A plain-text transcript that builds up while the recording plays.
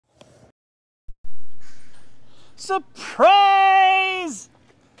Surprise!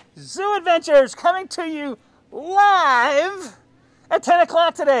 Zoo Adventures coming to you live at 10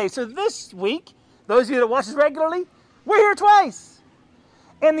 o'clock today. So this week, those of you that watch us regularly, we're here twice.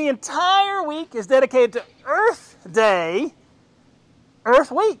 And the entire week is dedicated to Earth Day,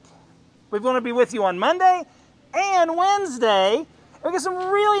 Earth Week. We're going to be with you on Monday and Wednesday. And we got some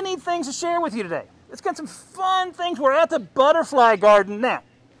really neat things to share with you today. Let's get some fun things. We're at the butterfly garden now.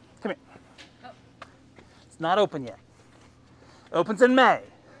 Come here. Oh. It's not open yet. Opens in May.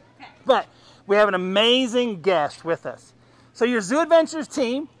 Okay. But we have an amazing guest with us. So your Zoo Adventures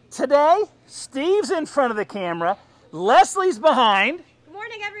team, today, Steve's in front of the camera. Leslie's behind. Good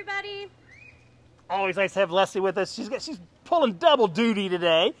morning, everybody. Always nice to have Leslie with us. She's pulling double duty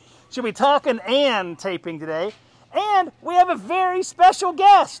today. She'll be talking and taping today. And we have a very special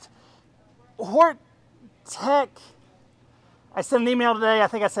guest. Hort Tech. I sent an email today. I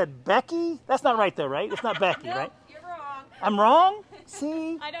think I said Becky. That's not right though, right? It's not Becky, no, right? You're wrong. I'm wrong?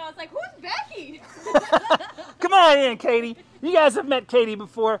 See? I know. I was like, who's Becky? Come on in, Katie. You guys have met Katie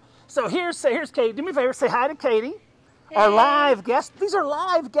before. So here's Katie. Do me a favor. Say hi to Katie. Hey. Our live guest. These are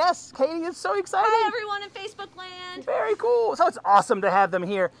live guests, Katie. It's so exciting. Hi, everyone in Facebook land. Very cool. So it's awesome to have them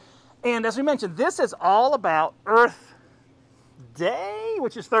here. And as we mentioned, this is all about Earth Day,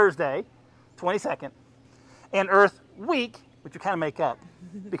 which is Thursday, 22nd, and Earth Week, which we kind of make up,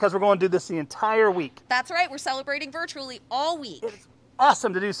 because we're going to do this the entire week. That's right. We're celebrating virtually all week. It's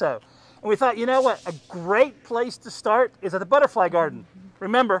awesome to do so. And we thought, you know what? A great place to start is at the butterfly garden.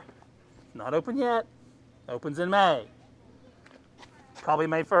 Remember, not open yet. Opens in May. Probably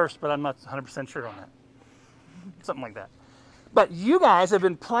May 1st, but I'm not 100% sure on that. Something like that. But you guys have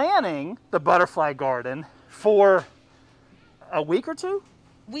been planning the butterfly garden for a week or two?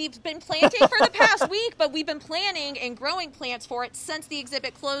 We've been planting for the past week, but we've been planning and growing plants for it since the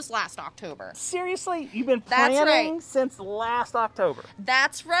exhibit closed last October. Seriously? You've been planning since last October?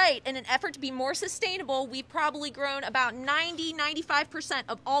 That's right. In an effort to be more sustainable, we've probably grown about 95%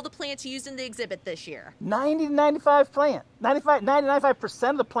 of all the plants used in the exhibit this year. 95%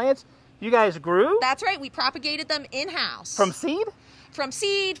 of the plants you guys grew? That's right. We propagated them in-house. From seed? From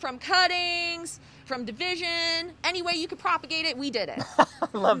seed, from cuttings, from division. Any way you could propagate it, we did it. I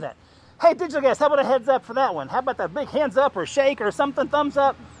love that. Hey, digital guest, how about a heads up for that one? How about that big hands up or shake or something, thumbs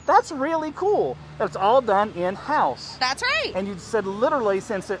up? That's really cool. That's all done in-house. That's right. And you said literally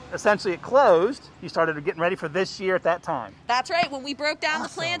since it closed, you started getting ready for this year at that time. That's right. When we broke down the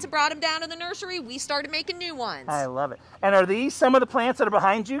plants and brought them down to the nursery, we started making new ones. I love it. And are these some of the plants that are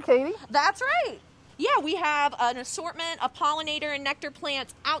behind you, Katie? That's right. Yeah, we have an assortment of pollinator and nectar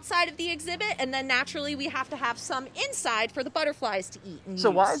plants outside of the exhibit, and then naturally we have to have some inside for the butterflies to eat and use.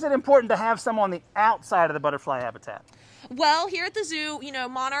 Why is it important to have some on the outside of the butterfly habitat? Well, here at the zoo, you know,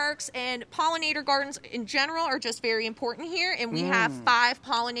 monarchs and pollinator gardens in general are just very important here, and we have 5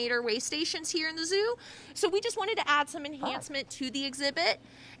 pollinator way stations here in the zoo. So we just wanted to add some enhancement to the exhibit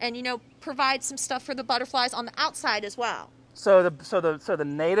and, you know, provide some stuff for the butterflies on the outside as well. So the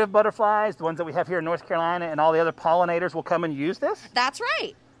native butterflies, the ones that we have here in North Carolina, and all the other pollinators will come and use this? That's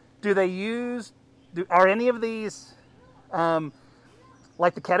right. Are any of these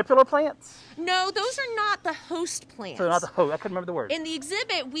like the caterpillar plants? No, those are not the host plants. So they're not the host. I couldn't remember the word. In the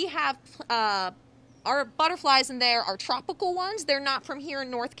exhibit, we have our butterflies in there are tropical ones. They're not from here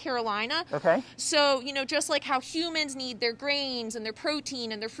in North Carolina. Okay. So, you know, just like how humans need their grains and their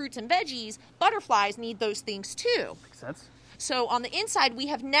protein and their fruits and veggies, butterflies need those things too. Makes sense. So on the inside, we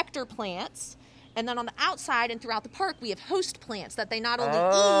have nectar plants. And then on the outside and throughout the park, we have host plants that they not only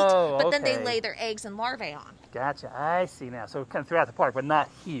eat, but then they lay their eggs and larvae on. Gotcha. I see now. So kind of throughout the park, but not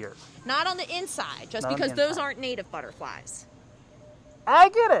here. Not on the inside, just because those aren't native butterflies. I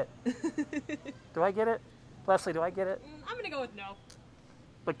get it. Do I get it? Leslie, do I get it? I'm going to go with no.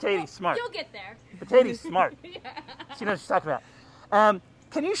 But Katie's smart. You'll get there. But Katie's smart. Yeah. She knows what she's talking about.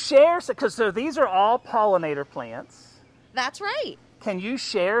 Can you share, because these are all pollinator plants. That's right. Can you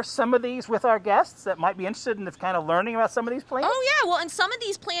share some of these with our guests that might be interested in kind of learning about some of these plants? Oh, yeah. Well, and some of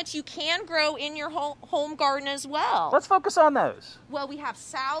these plants you can grow in your home garden as well. Let's focus on those. Well, we have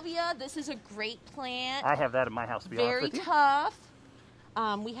salvia. This is a great plant. I have that in my house, to be honest with you. Very tough.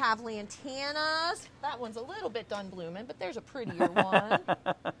 We have lantanas. That one's a little bit done blooming, but there's a prettier one.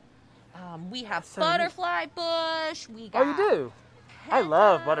 We have butterfly bush. We got you do? I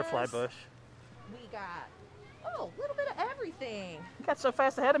love butterfly bush. We got a little bit of everything. You got so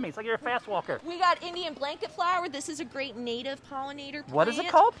fast ahead of me. It's like you're a fast walker. We got Indian blanket flower. This is a great native pollinator plant. What is it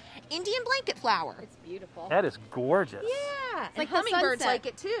called? Indian blanket flower. It's beautiful. That is gorgeous. Yeah. It's like hummingbirds sunset. like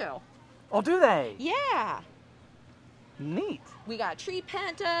it too. Oh, do they? Yeah. Neat. We got tree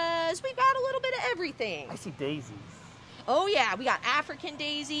pentas. We got a little bit of everything. I see daisies. Oh yeah, we got African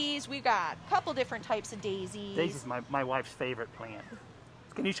daisies. We've got a couple different types of daisies. Daisy's my wife's favorite plant.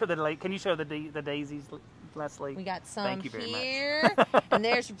 Can you show the daisies, Leslie? We got some Thank you very here, much. and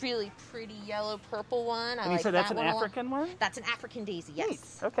there's a really pretty yellow purple one. And you said that's an African one? That's an African daisy. Yes.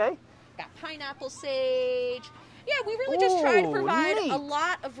 Neat. Okay. Got pineapple sage. Yeah, we really just try to Ooh, provide neat. a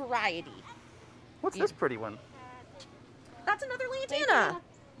lot of variety. What's this pretty one? That's another lantana.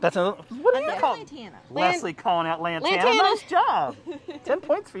 That's a what do you call lantana? Leslie calling out lantana. Lantana. Nice job. 10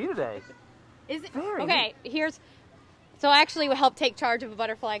 points for you today. Is it Very okay? So I actually helped take charge of a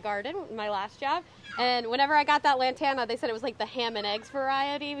butterfly garden, my last job, and whenever I got that lantana, they said it was like the ham and eggs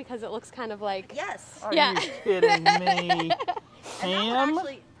variety because it looks kind of like Yes. Are Yeah. you kidding me? And that one Ham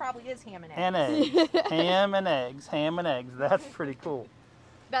actually probably is ham and eggs. and eggs. Ham and eggs. Ham and eggs. That's pretty cool.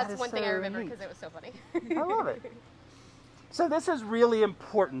 that's That is one thing I so remember neat. because it was so funny. I love it. So this is really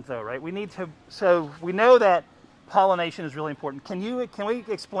important, though, right? So we know that pollination is really important. Can we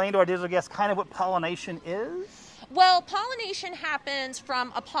explain to our digital guests kind of what pollination is? Well, pollination happens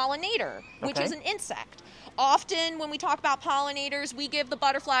from a pollinator, which Okay. is an insect. Often when we talk about pollinators, we give the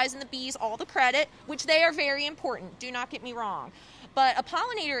butterflies and the bees all the credit, which they are very important. Do not get me wrong. But a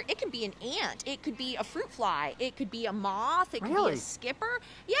pollinator, it can be an ant, it could be a fruit fly, it could be a moth, it could be Really? a skipper.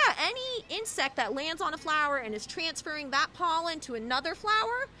 Yeah, any insect that lands on a flower and is transferring that pollen to another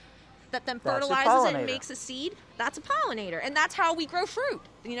flower that then That's a fertilizes it pollinator. and makes a seed, that's a pollinator. And that's how we grow fruit.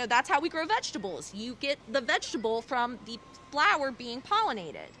 You know, that's how we grow vegetables. You get the vegetable from the flower being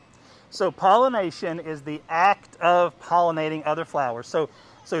pollinated. So pollination is the act of pollinating other flowers. So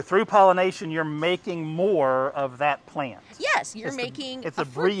through pollination, you're making more of that plant. Yes, you're It's making it's a a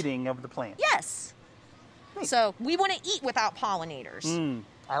fruit. breeding of the plant. Yes. Neat. So we want to eat without pollinators.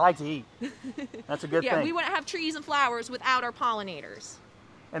 I like to eat. That's a good Yeah, thing. we want to have trees and flowers without our pollinators.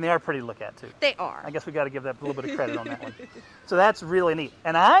 And they are pretty to look at, too. They are. I guess we got to give that a little bit of credit on that one. So that's really neat.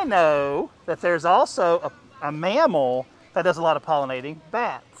 And I know that there's also a mammal that does a lot of pollinating,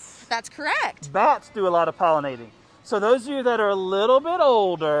 bats. That's correct. Bats do a lot of pollinating. So those of you that are a little bit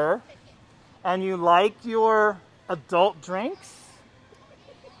older and you like your adult drinks,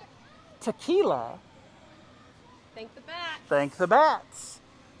 tequila, Thank the bat. thank the bats.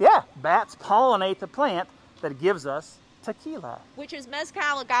 Yeah, bats pollinate the plant that gives us tequila. Which is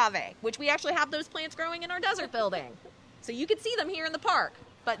mezcal agave, which we actually have those plants growing in our desert building. So you can see them here in the park,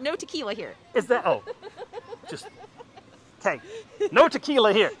 but no tequila here. Is that, just, okay, no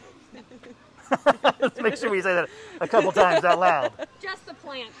tequila here. Let's make sure we say that a couple times out loud. Just the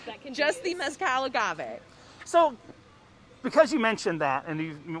plants that can. Just be the mezcal agave. So, because you mentioned that,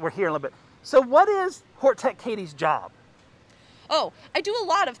 and we're here a little bit, so what is Hort Tech Katie's job? Oh, I do a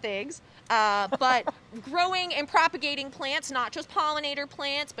lot of things, but growing and propagating plants, not just pollinator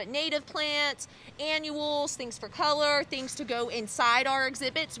plants, but native plants, annuals, things for color, things to go inside our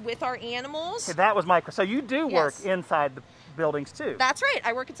exhibits with our animals. Okay, that was my question. So you do work Yes. inside the buildings too? That's right.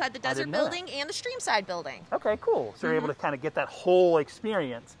 I work inside the desert didn't know that. building and the streamside building. Okay, cool. So you're able to kind of get that whole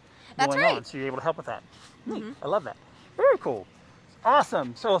experience That's going right. on. So you're able to help with that. Neat. I love that. Very cool.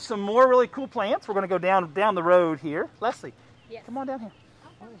 Awesome. So some more really cool plants. We're going to go down the road here. Leslie, Yes. come on down here.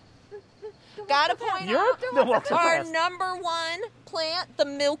 Gotta point You're out the one to our ask. number one plant, the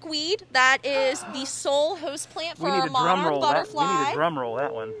milkweed. That is the sole host plant for We need our a drum monarch roll that. butterfly. We need a drum roll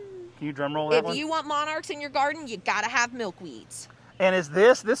that one. Can you drum roll that If one? you want monarchs in your garden, you gotta have milkweeds. And is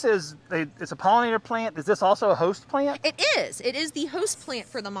it's a pollinator plant. Is this also a host plant? It is. It is the host plant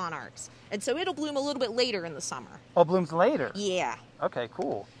for the monarchs. And so it'll bloom a little bit later in the summer. Oh, blooms later. Yeah. Okay,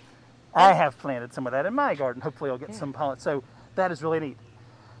 cool. I have planted some of that in my garden. Hopefully I'll get some pollen. So that is really neat.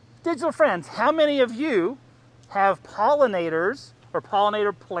 Digital friends, how many of you have pollinators or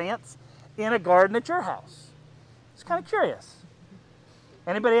pollinator plants in a garden at your house? Just kind of curious.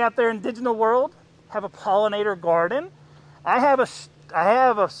 Anybody out there in digital world have a pollinator garden? I have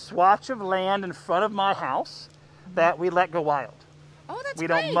a swatch of land in front of my house that we let go wild. Oh, that's We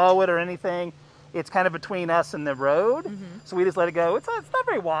great. don't mow it or anything. It's kind of between us and the road, so we just let it go. It's not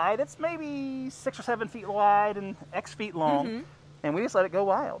very wide. It's maybe 6 or 7 feet wide and X feet long, and we just let it go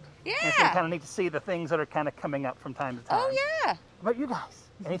wild. And it's Yeah. kind of neat to see the things that are kind of coming up from time to time. Oh, yeah. How about you guys?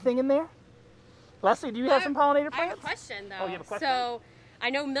 Anything in there? Leslie, do you have some pollinator I have plants? a question though. Oh, you have a question? So I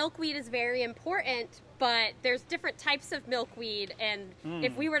know milkweed is very important, but there's different types of milkweed, and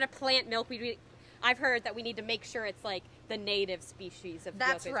if we were to plant milkweed, I've heard that we need to make sure it's like the native species of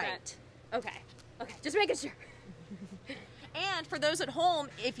That's milkweed. right. Okay, just making sure. And for those at home,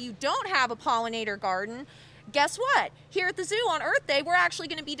 if you don't have a pollinator garden, guess what? Here at the zoo on Earth Day, we're actually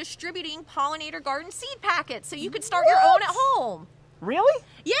going to be distributing pollinator garden seed packets so you can start your own at home. Really?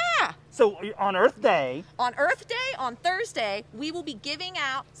 Yeah. So on Earth Day. On Earth Day, on Thursday, we will be giving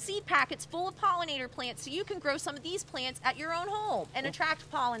out seed packets full of pollinator plants so you can grow some of these plants at your own home and attract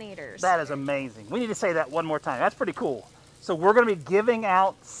pollinators. That is amazing. We need to say that one more time. That's pretty cool. So we're going to be giving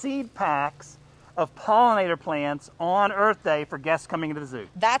out seed packs of pollinator plants on Earth Day for guests coming into the zoo.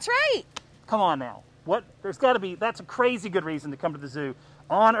 That's right. Come on now. There's got to be, that's a crazy good reason to come to the zoo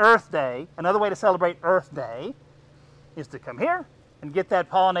on Earth Day. Another way to celebrate Earth Day is to come here and get that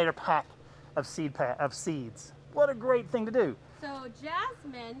pollinator pack of seeds. What a great thing to do. So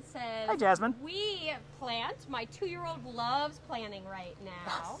Jasmine says, Hi, Jasmine. We plant. My 2-year-old loves planting right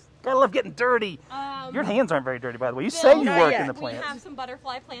now. Gotta love getting dirty. Your hands aren't very dirty, by the way. You Bill, say you not work yet. in the We plants. have some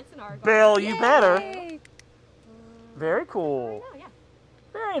butterfly plants in our garden. Bill, you better. Yay. Very cool. Oh, yeah.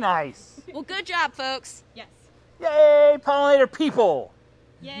 Very nice. Well, good job, folks. Yes. Yay, pollinator people.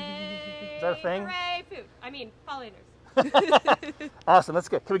 Yay! Is that a thing? Hooray, food. I mean, pollinators. Awesome, let's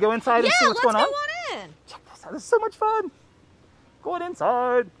go. Can we go inside and see what's going on? Yeah, let's go on in. Check this out. This is so much fun. Going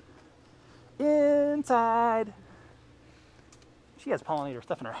inside. Inside. She has pollinator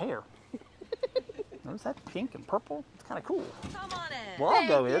stuff in her hair. Notice that pink and purple? It's kind of cool. Come on in. Well, I'll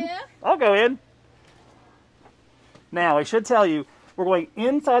go in. you. I'll go in. Now, I should tell you, we're going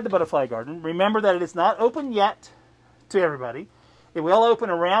inside the butterfly garden. Remember that it is not open yet to everybody. It will open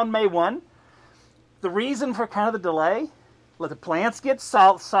around May 1. The reason for kind of the delay, let the plants get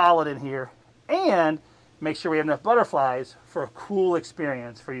solid in here and make sure we have enough butterflies for a cool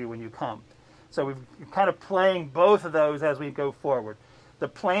experience for you when you come. So we're kind of playing both of those as we go forward. The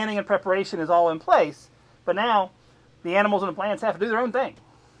planning and preparation is all in place, but now the animals and the plants have to do their own thing.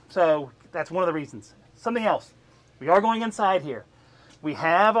 So that's one of the reasons. Something else. We are going inside here. We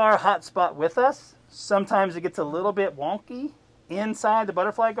have our hot spot with us. Sometimes it gets a little bit wonky inside the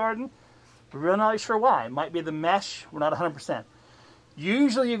butterfly garden. We're really not sure why. It might be the mesh. We're not 100%.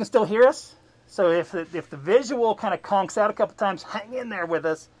 Usually you can still hear us. So if the visual kind of conks out a couple times, hang in there with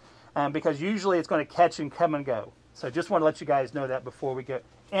us because usually it's going to catch and come and go. So just want to let you guys know that before we get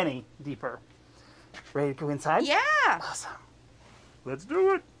any deeper. Ready to go inside? Yeah. Awesome. Let's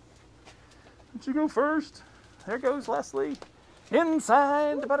do it. Let you go first. There goes Leslie.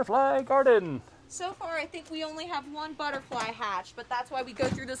 Inside the butterfly garden. So far, I think we only have one butterfly hatched, but that's why we go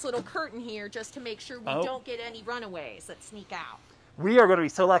through this little curtain here just to make sure we don't get any runaways that sneak out. We are going to be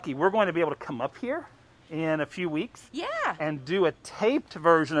so lucky. We're going to be able to come up here in a few weeks Yeah. and do a taped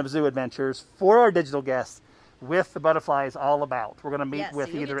version of Zoo Adventures for our digital guests with the butterflies all about. We're going to meet Yes, with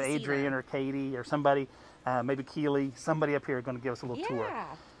so you'll either get to see Adrian them. or Katie or somebody, maybe Keely, somebody up here going to give us a little tour. Yeah.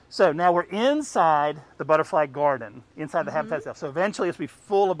 So now we're inside the butterfly garden, inside the habitat itself. So eventually it's going to be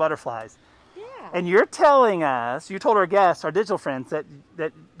full of butterflies. Yeah. And you're telling us, you told our guests, our digital friends,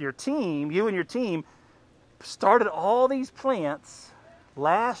 that your team, you and your team, started all these plants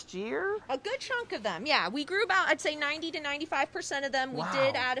last year? A good chunk of them, yeah. We grew about, I'd say 90 to 95% of them. Wow. We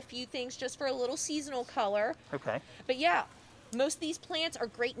did add a few things just for a little seasonal color. Okay. But yeah, most of these plants are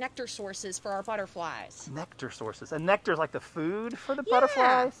great nectar sources for our butterflies. Nectar sources. And nectar is like the food for the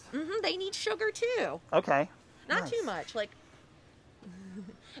butterflies? They need sugar too. Okay. Not Nice. too much, like.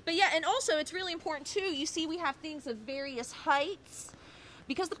 But yeah, and also it's really important too. You see, we have things of various heights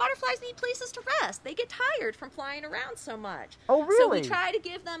because the butterflies need places to rest. They get tired from flying around so much. Oh, really? So we try to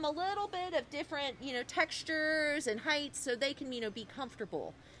give them a little bit of different, textures and heights so they can, be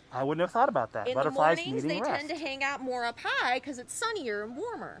comfortable. I wouldn't have thought about that. In Butterflies the mornings, needing they rest. tend to hang out more up high because it's sunnier and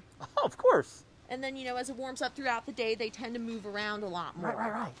warmer. Oh, of course. And then, as it warms up throughout the day, they tend to move around a lot more.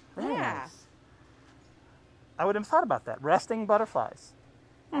 Right. Very Yeah. nice. I wouldn't have thought about that. Resting butterflies.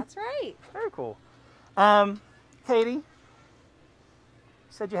 That's right. Very cool. Katie, you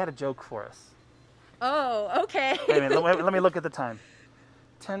said you had a joke for us. Oh, okay. Wait a minute, let me look at the time.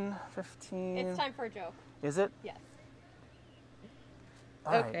 10, 15. It's time for a joke. Is it? Yes.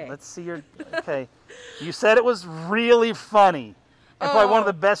 All right, Okay. let's see your. Okay. You said it was really funny. And probably one of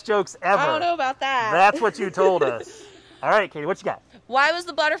the best jokes ever. I don't know about that. That's what you told us. All right, Katie, what you got? Why was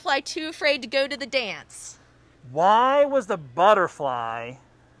the butterfly too afraid to go to the dance? Why was the butterfly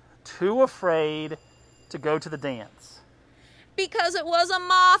too afraid to go to the dance? Because it was a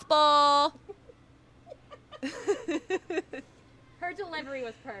mothball. Her delivery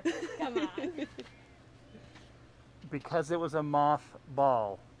was perfect. Come on. Because it was a moth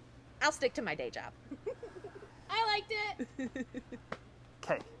ball. I'll stick to my day job. I liked it.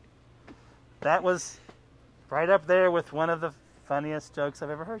 Okay. That was right up there with one of the funniest jokes I've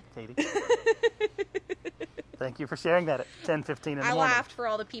ever heard, Katie. Thank you for sharing that at 10:15 in the morning. I laughed for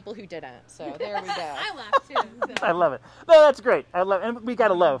all the people who didn't, so there we go. I laughed too. So. I love it. No, that's great. I love it. And we got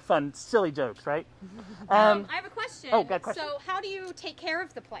to love fun, silly jokes, right? I have a question. Oh, got a question. So how do you take care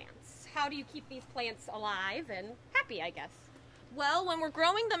of the plants? How do you keep these plants alive and happy, I guess? Well, when we're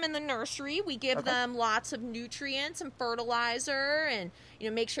growing them in the nursery, we give them lots of nutrients and fertilizer, and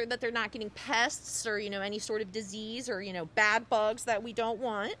make sure that they're not getting pests or any sort of disease or bad bugs that we don't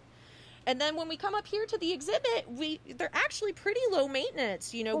want. And then when we come up here to the exhibit, they're actually pretty low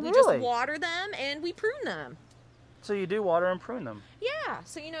maintenance. We really? just water them and we prune them. So you do water and prune them. Yeah.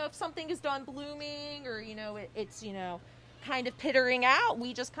 So if something is done blooming or it's kind of pittering out,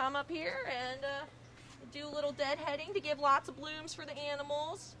 we just come up here and do a little deadheading to give lots of blooms for the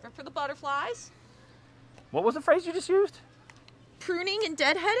animals or for the butterflies. What was the phrase you just used? Pruning and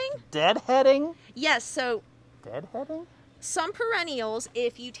deadheading? Deadheading? Yes, so Deadheading? some perennials,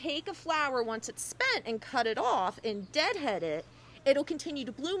 if you take a flower once it's spent and cut it off and deadhead it, it'll continue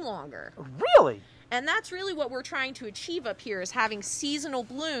to bloom longer. Really? And that's really what we're trying to achieve up here, is having seasonal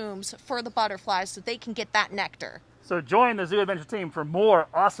blooms for the butterflies so they can get that nectar. So join the Zoo Adventure team for more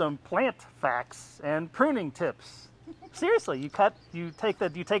awesome plant facts and pruning tips. Seriously, you take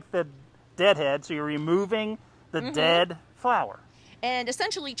the deadhead, so you're removing the dead flower. And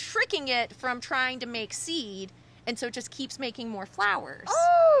essentially tricking it from trying to make seed, and so it just keeps making more flowers.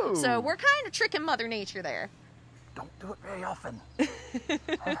 Oh! So we're kind of tricking Mother Nature there. Don't do it very often.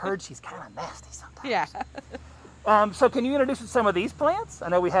 I've heard she's kind of nasty sometimes. Yeah. So can you introduce us to some of these plants? I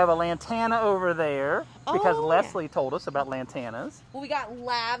know we have a lantana over there because Leslie told us about lantanas. Well, we got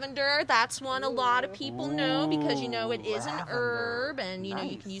lavender. That's one a lot of people know because, it is an lavender. herb, and, you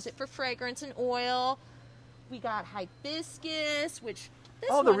Nice. can use it for fragrance and oil. We got hibiscus, which this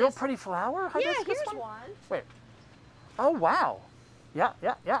Oh, one the real is, pretty flower? Yeah, Hibiscus here's one. Wait. Oh, wow. Yeah.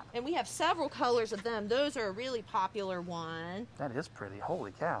 And we have several colors of them. Those are a really popular one. That is pretty.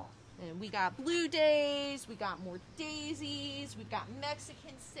 Holy cow. And we got blue days, we got more daisies, we've got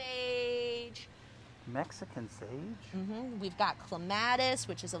Mexican sage. Mexican sage? We've got clematis,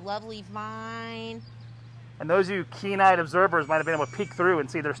 which is a lovely vine. And those of you keen-eyed observers might have been able to peek through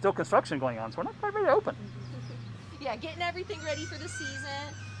and see there's still construction going on, so we're not quite ready to open. Yeah, getting everything ready for the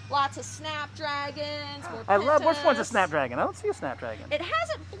season. Lots of snapdragons. More I love, which one's a pentas. snapdragon? I don't see a snapdragon. It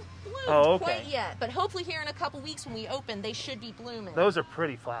hasn't bloomed Oh, okay. quite yet, but hopefully here in a couple weeks when we open, they should be blooming. Those are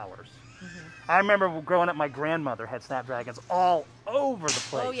pretty flowers. I remember growing up, my grandmother had snapdragons all over the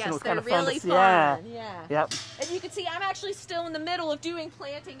place. Oh and yes, it was they're kind of fun really to see. fun. Yeah. Yeah. Yep. And you can see I'm actually still in the middle of doing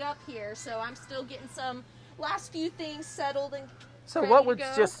planting up here, so I'm still getting some last few things settled and So ready what to would,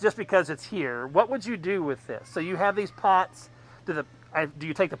 go. just because it's here, what would you do with this? So you have these pots. Do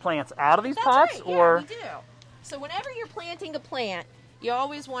you take the plants out of these That's pots? right. Or Yeah, we do. So whenever you're planting a plant, you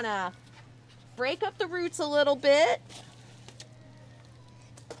always want to break up the roots a little bit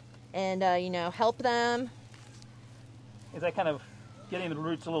and, help them. is that kind of getting the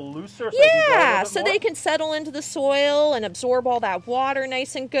roots a little looser? So they can grow a Yeah, little bit so more? they can settle into the soil and absorb all that water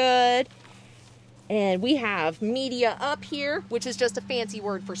nice and good. And we have media up here, which is just a fancy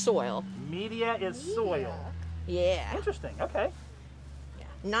word for soil. Media is soil. Yeah, Interesting. Okay.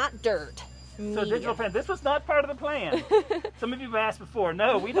 not dirt. So Media. digital plan. This was not part of the plan. Some of you have asked before.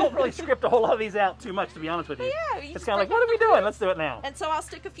 No, we don't really script a whole lot of these out too much, to be honest with you. Yeah, you It's just kind of like, break what up are we the doing? Let's do it now. And so I'll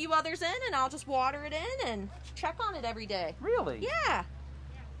stick a few others in, and I'll just water it in and check on it every day. Really? Yeah.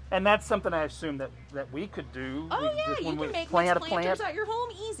 And that's something I assume that we could do. Oh We yeah, just, you when we can make plant mixed a plant. planters at your home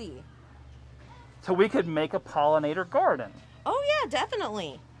easy. So we could make a pollinator garden. Oh yeah,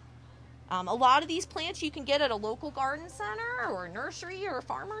 definitely. A lot of these plants you can get at a local garden center or a nursery or a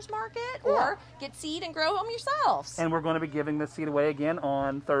farmer's market, or get seed and grow them yourselves. And we're going to be giving this seed away again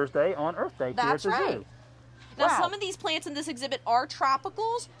on Thursday, on Earth Day, That's here at the right. zoo. Now, Wow. some of these plants in this exhibit are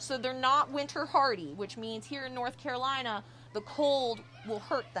tropicals, so they're not winter hardy, which means here in North Carolina, the cold will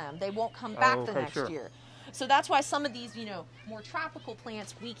hurt them. They won't come back the okay, next sure. year. So that's why some of these, more tropical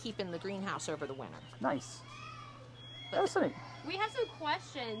plants we keep in the greenhouse over the winter. Nice. Listening. We have some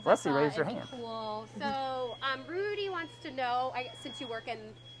questions. Leslie, I thought raise your it'd be hand. Cool. So, Rudy wants to know, since you work in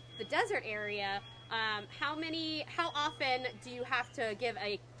the desert area, how often do you have to give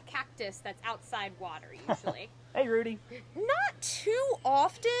a cactus that's outside water usually? Hey, Rudy. Not too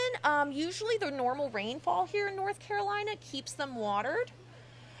often. Usually the normal rainfall here in North Carolina keeps them watered.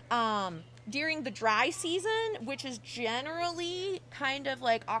 During the dry season, which is generally kind of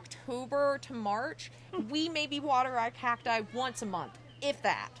like October to March, we maybe water our cacti once a month, if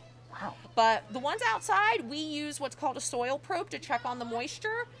that. Wow. But the ones outside, we use what's called a soil probe to check on the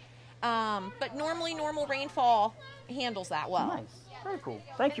moisture. But normally normal rainfall handles that well. Nice. Very cool.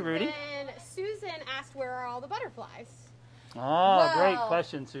 Thank you, Rudy. And Susan asked, where are all the butterflies? Oh, great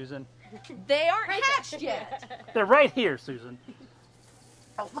question, Susan. They aren't hatched yet. They're right here, Susan.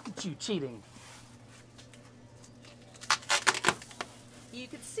 Oh, look at you cheating. You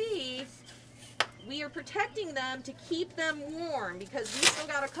can see we are protecting them to keep them warm because we still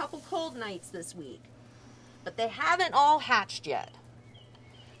got a couple cold nights this week. But they haven't all hatched yet.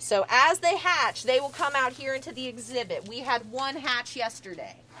 So as they hatch, they will come out here into the exhibit. We had one hatch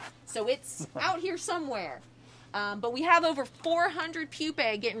yesterday. So it's out here somewhere. But we have over 400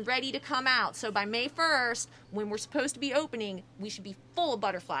 pupae getting ready to come out. So by May 1st, when we're supposed to be opening, we should be full of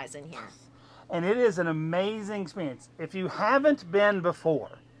butterflies in here. And it is an amazing experience. If you haven't been before,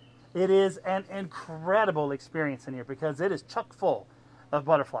 it is an incredible experience in here because it is chock full of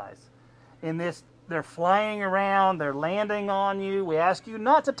butterflies. In this, they're flying around, they're landing on you. We ask you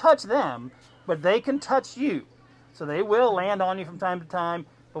not to touch them, but they can touch you. So they will land on you from time to time,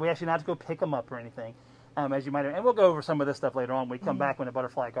 but we ask you not to go pick them up or anything. As you might have, and we'll go over some of this stuff later on when we come back when the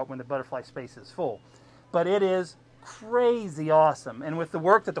butterfly space is full. But it is crazy awesome. And with the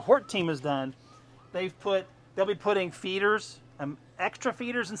work that the Hort team has done, they'll be putting feeders, extra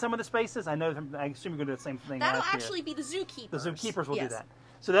feeders in some of the spaces. I assume you're going to do the same thing. That'll actually be the zookeepers. The zookeepers will do that.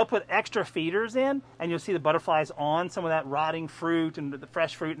 So they'll put extra feeders in, and you'll see the butterflies on some of that rotting fruit and the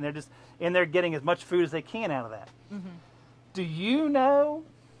fresh fruit, and they're just in there getting as much food as they can out of that. Do you know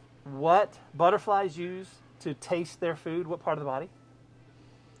what butterflies use to taste their food? What part of the body?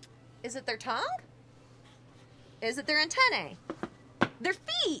 Is it their tongue? Is it their antennae? Their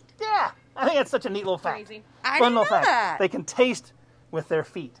feet? Yeah. I think that's such a neat little fact. Crazy. I Fun didn't know little fact. that. They can taste with their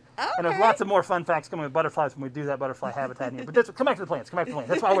feet. And there's Okay. lots of more fun facts coming with butterflies when we do that butterfly habitat in here. But come back to the plants. Come back to the plants.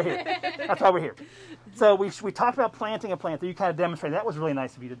 That's why we're here. That's why we're here. So we talked about planting a plant that you kind of demonstrated. That was really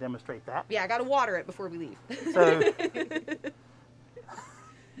nice of you to demonstrate that. Yeah, I got to water it before we leave. So,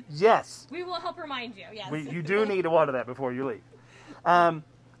 yes. We will help remind you, yes. You do need to water that before you leave. And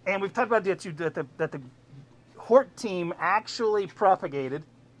we've talked about that the Hort team actually propagated,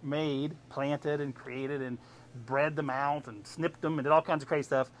 made, planted, and created, and bred them out, and snipped them, and did all kinds of crazy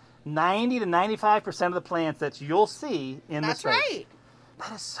stuff. 90 to 95% of the plants that you'll see in the space. That's right.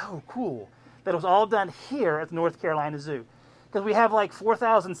 That is so cool. That was all done here at the North Carolina Zoo. Because we have like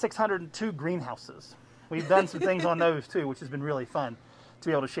 4,602 greenhouses. We've done some things on those too, which has been really fun to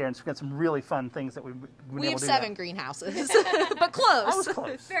be able to share. And we've got some really fun things that we've been We able have to do. 7 greenhouses, but close. I was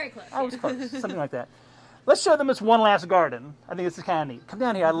close. Very close. I was close. Something like that. Let's show them this one last garden. I think this is kind of neat. Come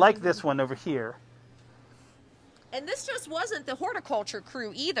down here. I like this one over here. And this just wasn't the horticulture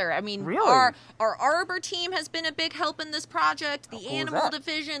crew either. I mean, Really? our arbor team has been a big help in this project. The cool is animal that?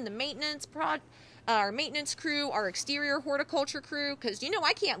 division, the maintenance our maintenance crew, our exterior horticulture crew, because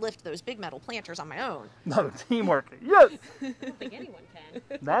I can't lift those big metal planters on my own. No, teamwork. Yes. I don't think anyone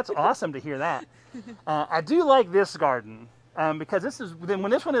can. That's awesome to hear that. I do like this garden because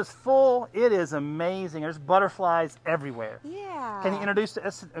when this one is full, it is amazing. There's butterflies everywhere. Yeah. Can you introduce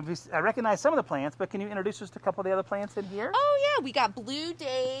us? I recognize some of the plants, but can you introduce us to a couple of the other plants in here? Oh, yeah. We got blue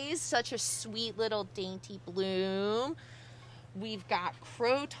days, such a sweet little dainty bloom. We've got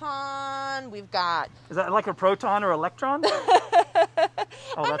croton. We've got... Is that like a proton or electron?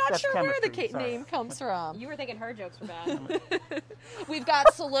 I'm not sure where the chemistry. Sorry. name comes from. You were thinking her jokes were bad. We've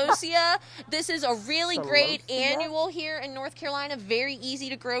got celosia. This is a really great Celosia? annual here in North Carolina. Very easy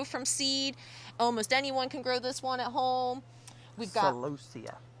to grow from seed. Almost anyone can grow this one at home. We've got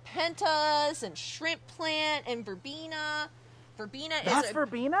Celosia. pentas and shrimp plant and verbena. Verbena That's is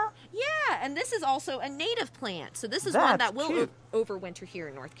verbena? yeah, and this is also a native plant. So this is That's one that will cute. overwinter here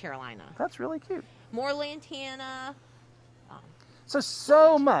in North Carolina. That's really cute. More lantana.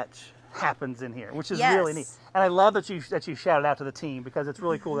 So much happens in here, which is Yes. really neat. And I love that you shouted out to the team because it's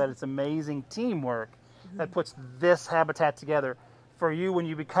really cool that it's amazing teamwork that puts this habitat together for you when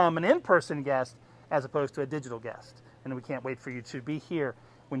you become an in-person guest as opposed to a digital guest. And we can't wait for you to be here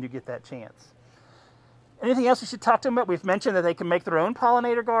when you get that chance. Anything else we should talk to them about? We've mentioned that they can make their own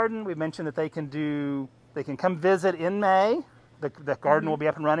pollinator garden. We've mentioned that they can come visit in May. The garden will be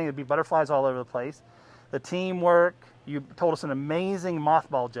up and running. There'll be butterflies all over the place. The teamwork. You told us an amazing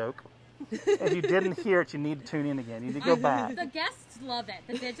mothball joke. If you didn't hear it, you need to tune in again. You need to go back. The guests love it.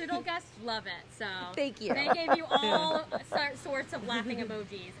 The digital guests love it. So Thank you. They gave you all sorts of laughing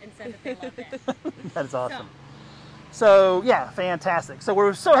emojis and said that they loved it. That is awesome. So, yeah, fantastic. So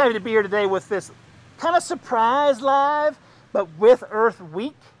we're so happy to be here today with this kind of surprise live, but with Earth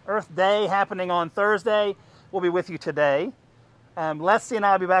Week, Earth Day happening on Thursday. We'll be with you today. Leslie and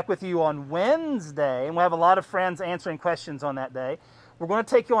I will be back with you on Wednesday, and we'll have a lot of friends answering questions on that day. we're going to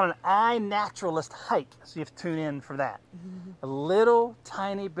take you on an iNaturalist hike, so you have to tune in for that. A little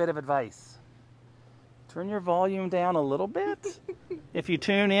tiny bit of advice. Turn your volume down a little bit. If you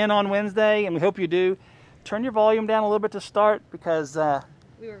tune in on Wednesday, and we hope you do, turn your volume down a little bit to start, because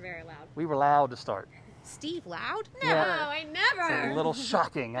We were very loud. we were loud to start. Steve, loud? Yeah. Never. No, I never. It's a little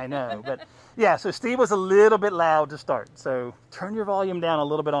shocking, I know. But yeah, so Steve was a little bit loud to start. So turn your volume down a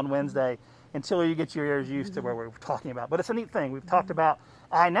little bit on Wednesday until you get your ears used to what we're talking about. But it's a neat thing. We've talked about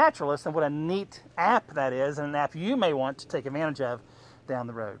iNaturalist and what a neat app that is, and an app you may want to take advantage of down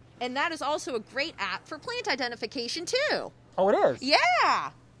the road. And that is also a great app for plant identification, too. Oh, it is? Yeah.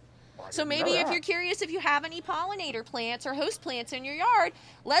 So didn't maybe know if that. you're curious if you have any pollinator plants or host plants in your yard,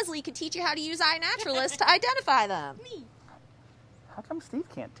 Leslie could teach you how to use iNaturalist to identify them. How come Steve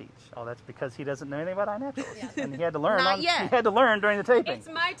can't teach? Oh, that's because he doesn't know anything about iNaturalist. And he had to learn. Not yet. He had to learn during the taping. It's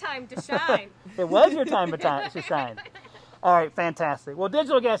my time to shine. It was your time to shine. All right, fantastic. Well,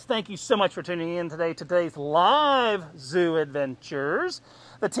 digital guests, thank you so much for tuning in today to today's live Zoo Adventures.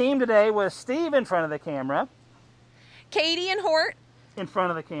 The team today was Steve in front of the camera, Katie and Hort. in front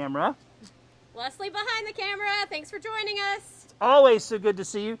of the camera. Leslie behind the camera. Thanks for joining us. Always so good to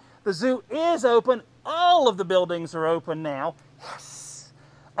see you. The zoo is open. All of the buildings are open now. Yes.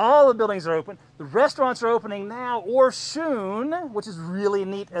 All the buildings are open. The restaurants are opening now or soon, which is really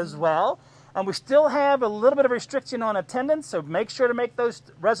neat as well. And we still have a little bit of restriction on attendance, so make sure to make those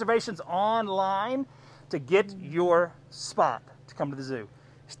reservations online to get your spot to come to the zoo.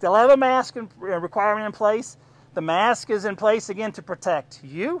 Still have a mask requirement in place. The mask is in place again to protect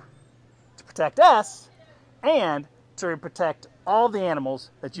you, to protect us, and to protect all the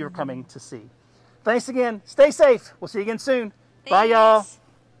animals that you're coming to see. Thanks again. Stay safe. We'll see you again soon. Bye, y'all. Thanks.